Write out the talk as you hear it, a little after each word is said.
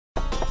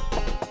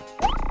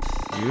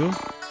You?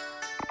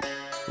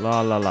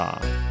 La la la.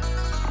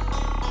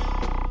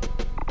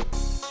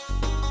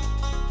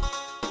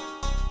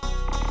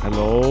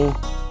 Hello?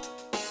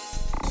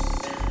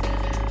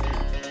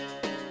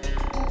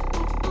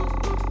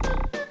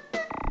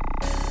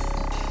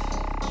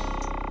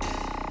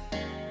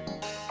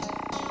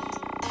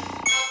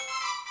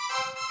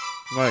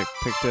 Right,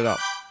 picked it up.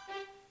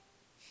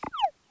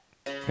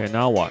 Okay,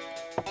 now what?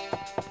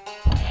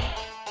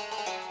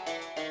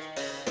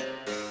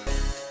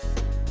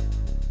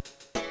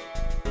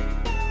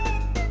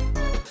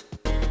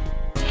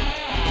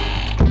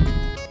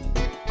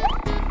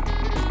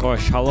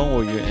 Gosh, how long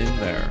were you in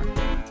there?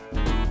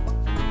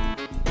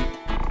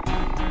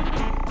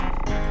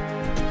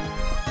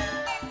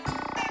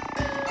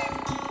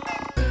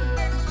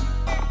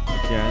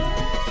 Again?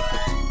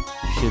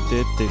 She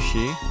did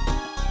she?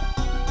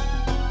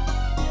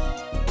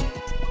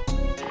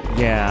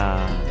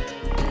 Yeah.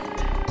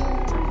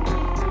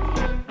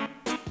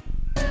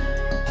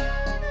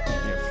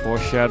 Yeah,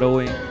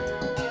 foreshadowing.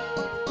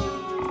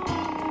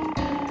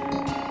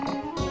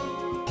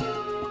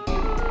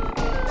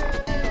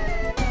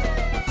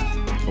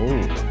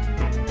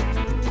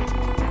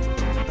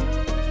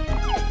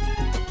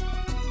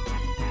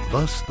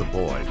 Thus the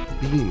boy,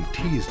 being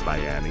teased by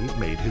Annie,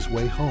 made his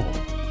way home.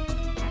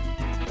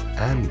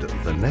 And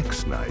the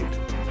next night...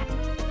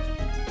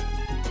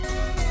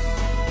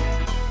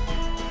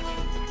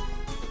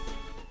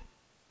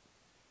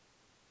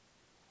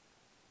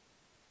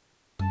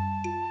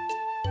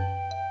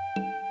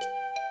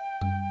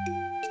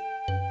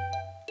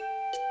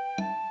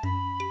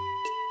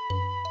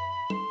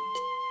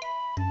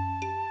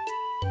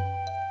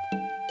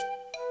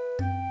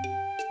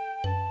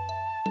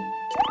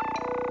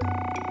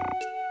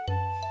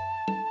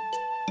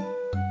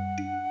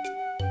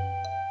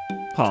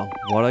 Huh,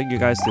 what are you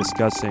guys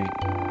discussing?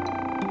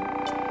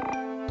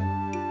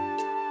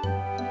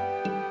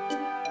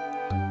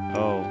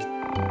 Oh.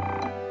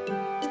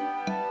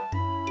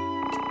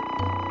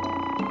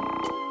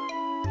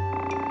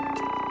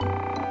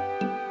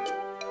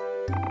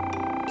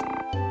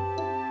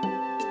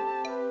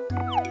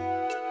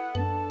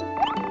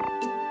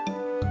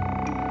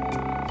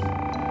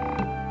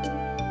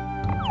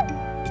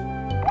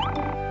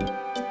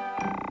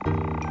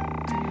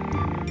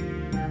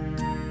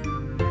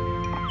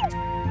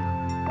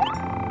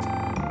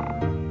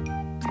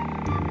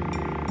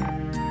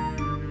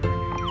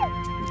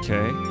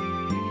 Okay.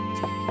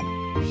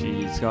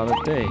 She's got a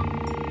date.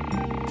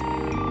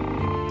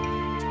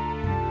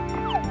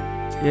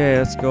 Yeah,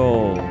 let's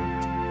go.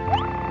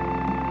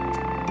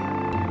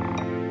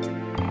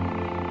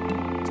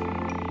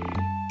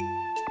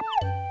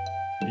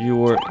 You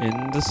were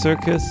in the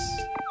circus?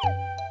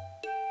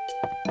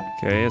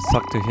 Okay, let's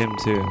talk to him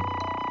too.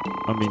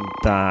 I mean,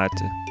 Dad.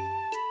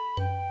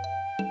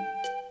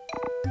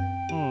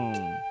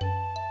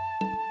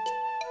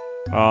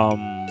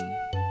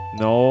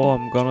 No,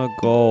 I'm gonna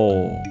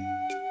go.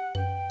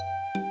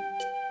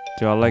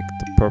 Do I like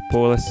the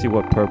purple? Let's see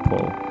what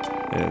purple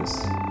is.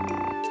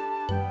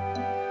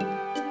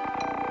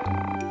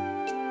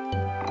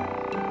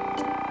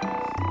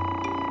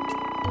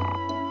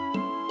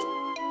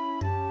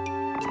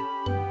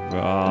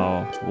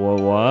 Wow,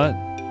 what?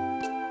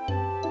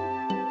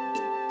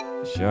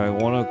 Should I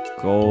wanna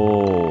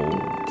go?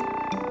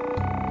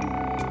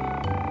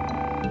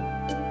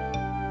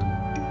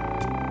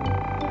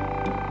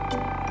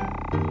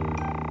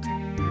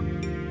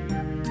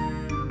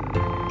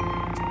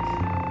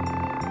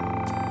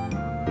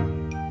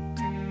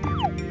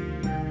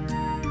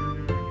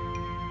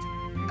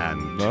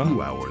 And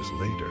 2 hours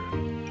later...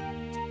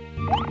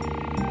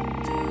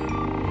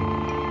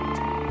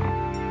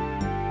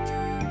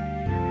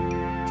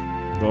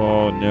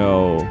 Oh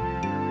no.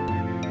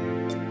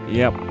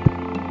 Yep.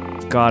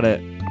 Got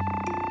it.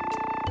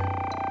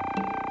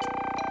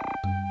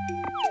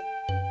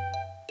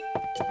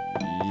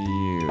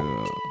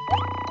 Yeah.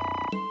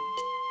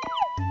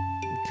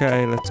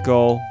 Okay, let's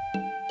go.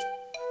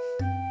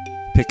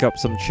 Pick up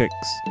some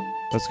chicks.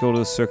 Let's go to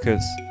the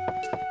circus.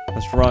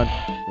 Let's run.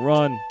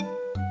 Run.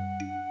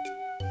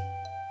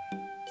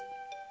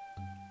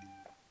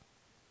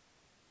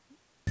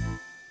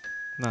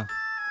 No.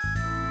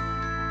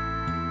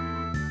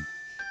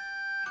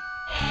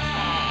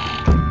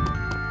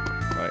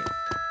 Right.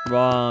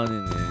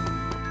 Run.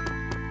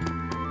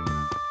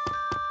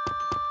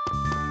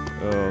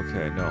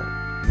 Okay, no.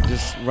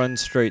 Just run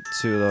straight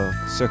to the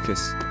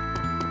circus.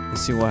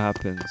 Let's see what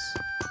happens.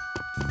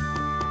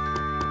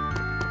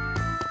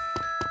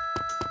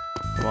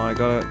 Come on, I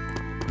gotta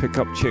pick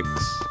up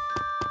chicks.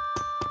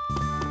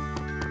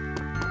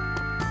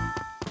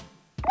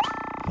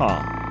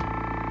 Huh.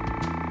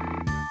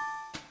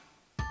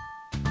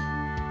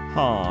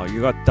 Huh,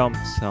 you got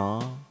dumps,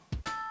 huh?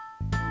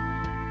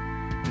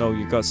 No,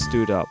 you got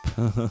stewed up.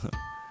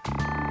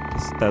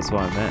 That's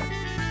what I meant.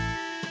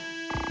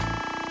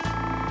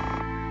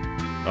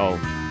 Oh.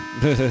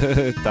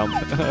 Dump.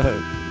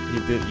 He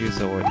did use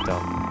the word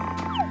dump.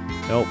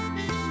 Nope.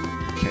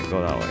 Can't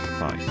go that way.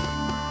 Fine.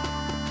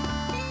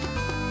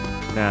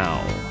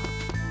 Now.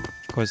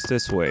 What's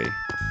this way?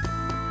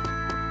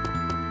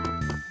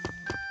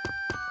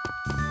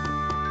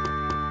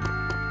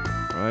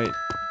 Right.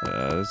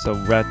 There's a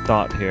red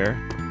dot here.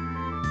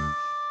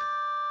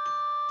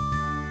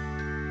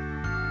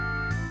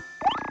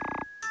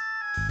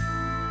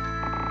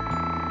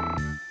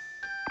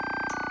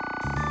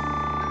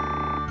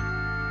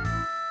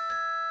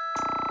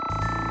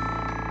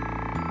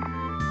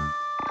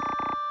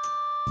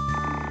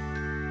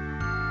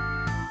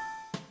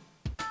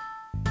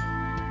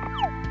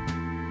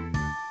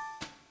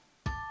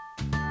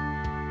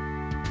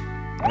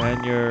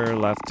 And you're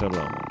left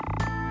alone.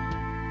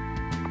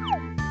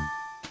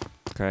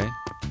 Okay.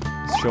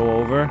 Show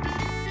over.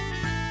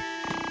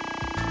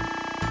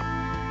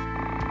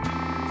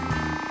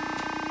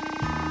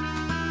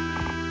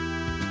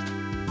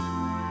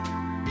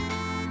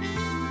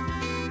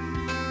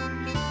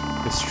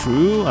 It's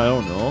true? I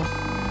don't know.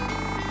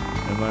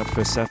 Am I a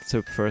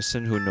perceptive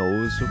person who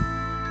knows?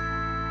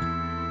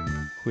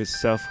 Who is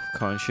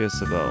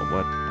self-conscious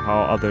about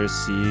how others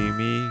see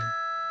me?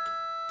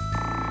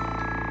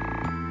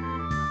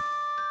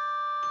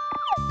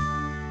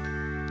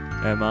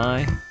 Am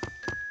I?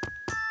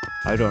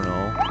 I don't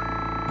know.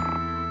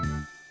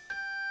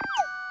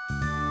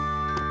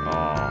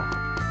 Oh,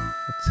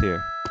 what's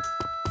here?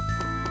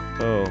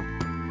 Oh,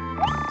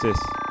 what's this?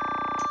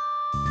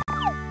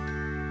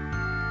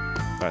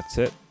 That's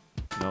it?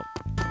 Nope.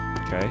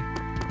 Okay.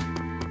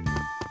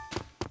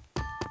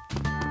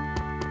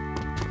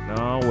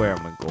 Now where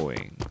am I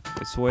going?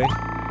 This way?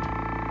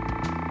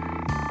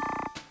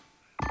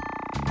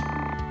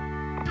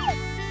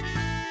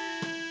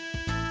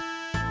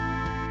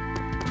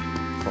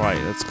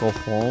 Right, let's go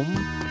home.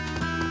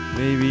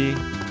 Maybe.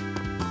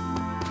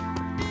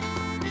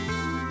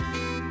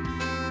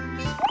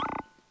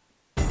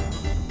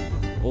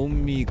 Oh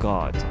my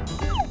god.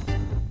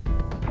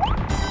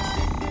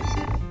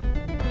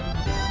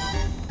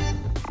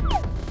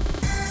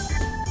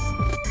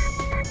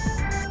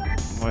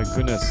 My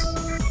goodness.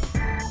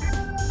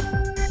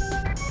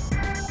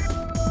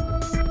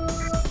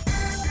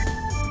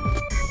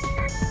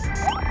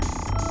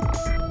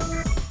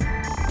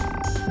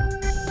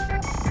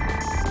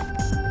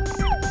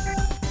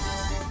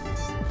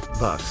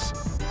 Thus,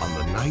 on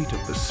the night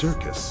of the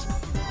circus,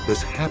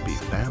 this happy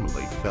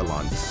family fell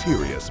on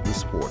serious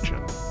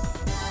misfortune.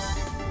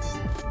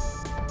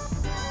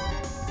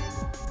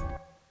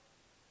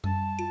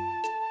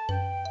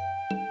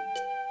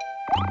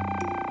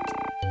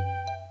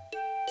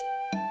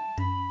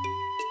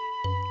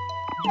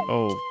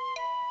 Oh.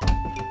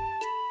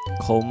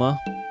 Coma.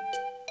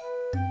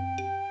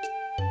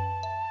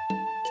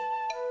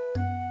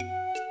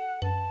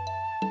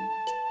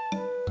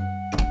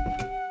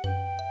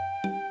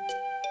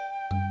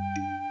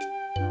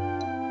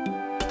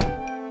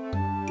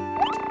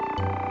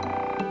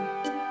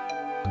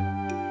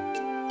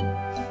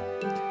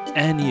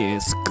 Annie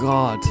is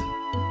God.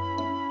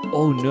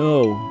 Oh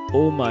no.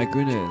 Oh my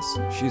goodness.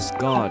 She's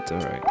God,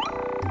 alright.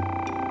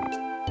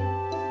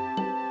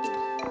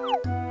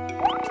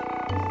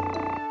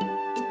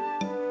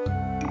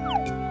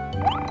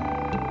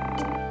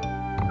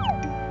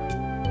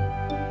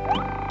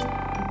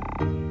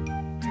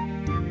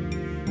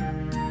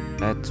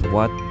 That's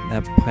what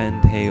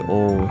happened. Hey,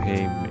 oh,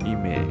 hey,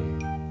 ime.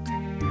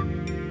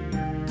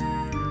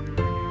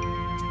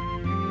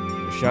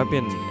 Should I be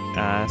an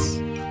ass?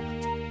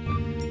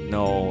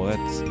 No,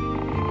 let's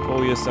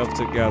pull yourself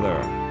together.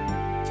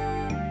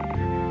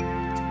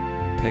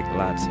 Pick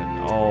Latin.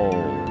 Oh.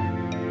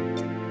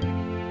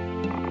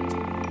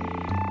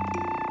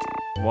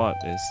 What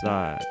is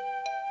that?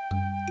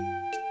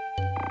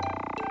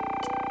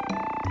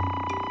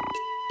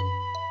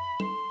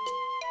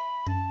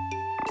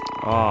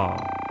 Ah.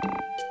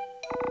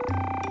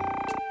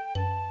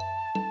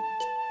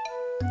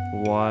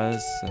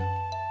 Was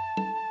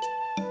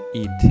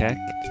detect.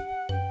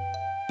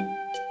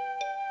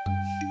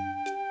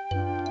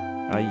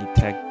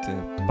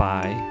 Detected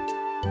by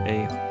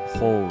a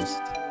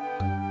host.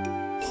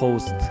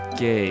 Host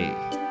gay.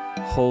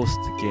 Host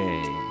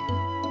gay.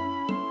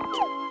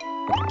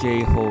 A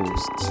gay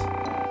host.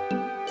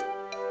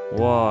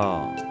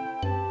 Wow.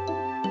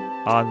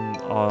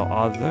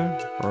 Other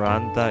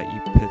Randa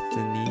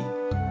Epiphany.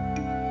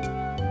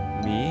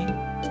 Me?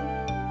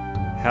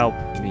 Help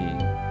me.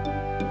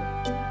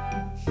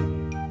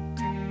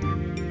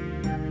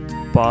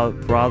 But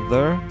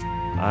brother,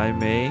 I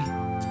may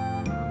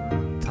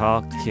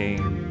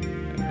talking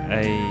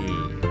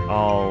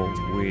all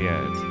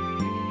weird.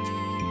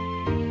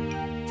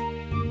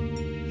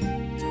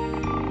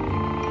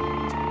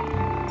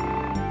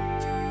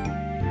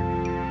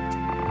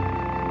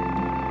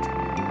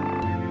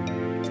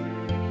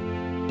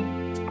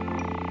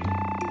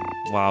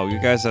 Wow, you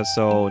guys are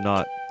so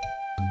not.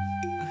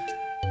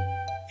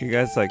 You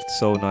guys like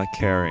so not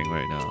caring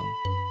right now.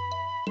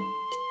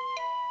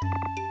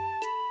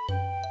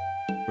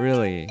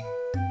 Really?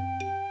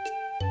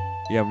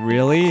 Yeah,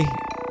 really?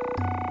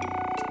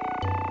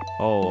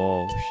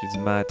 Oh, she's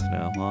mad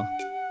now, huh?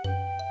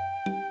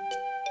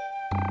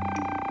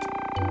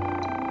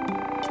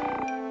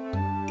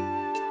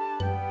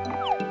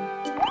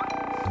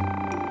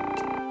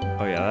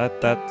 Oh yeah,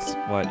 that's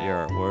what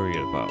you're worried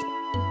about.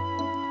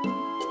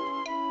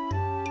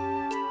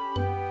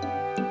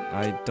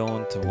 I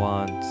don't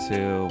want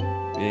to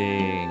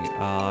be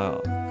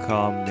a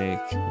comic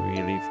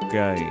relief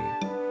guy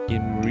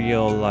in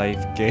real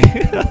life game.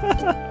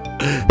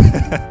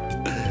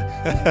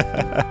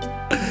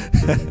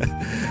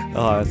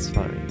 Oh, that's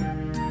funny.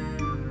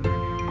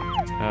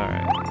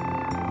 Alright.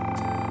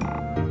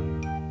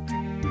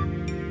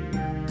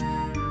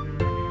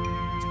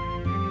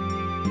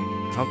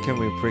 How can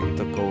we break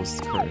the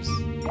ghost curse?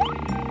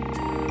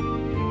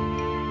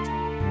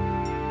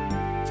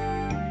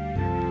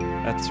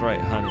 That's right,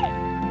 honey.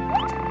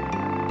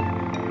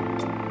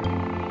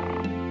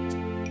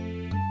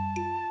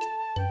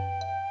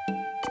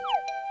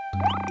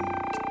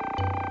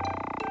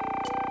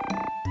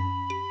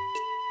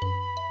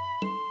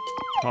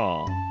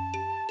 Oh.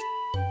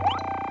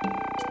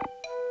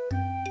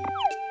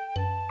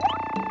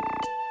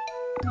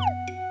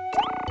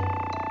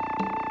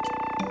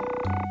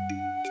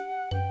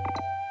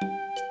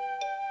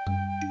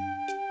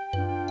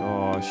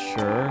 Oh,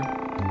 sure.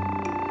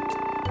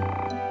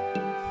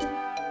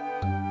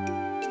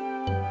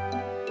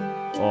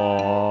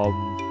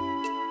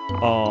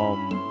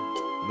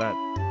 That.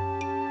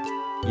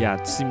 Yeah,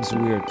 it seems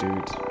weird,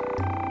 dude.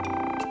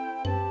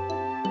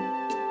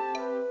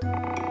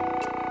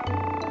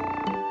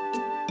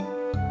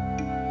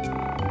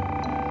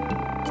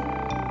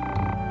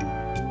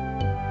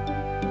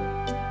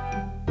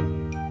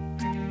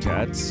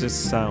 That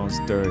just sounds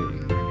dirty.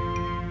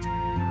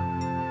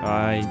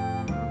 I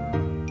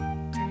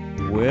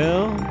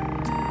will.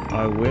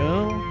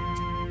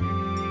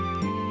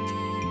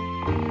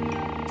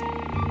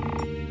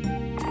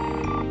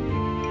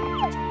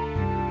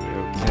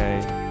 Okay.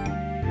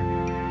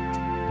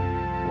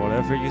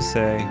 Whatever you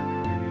say.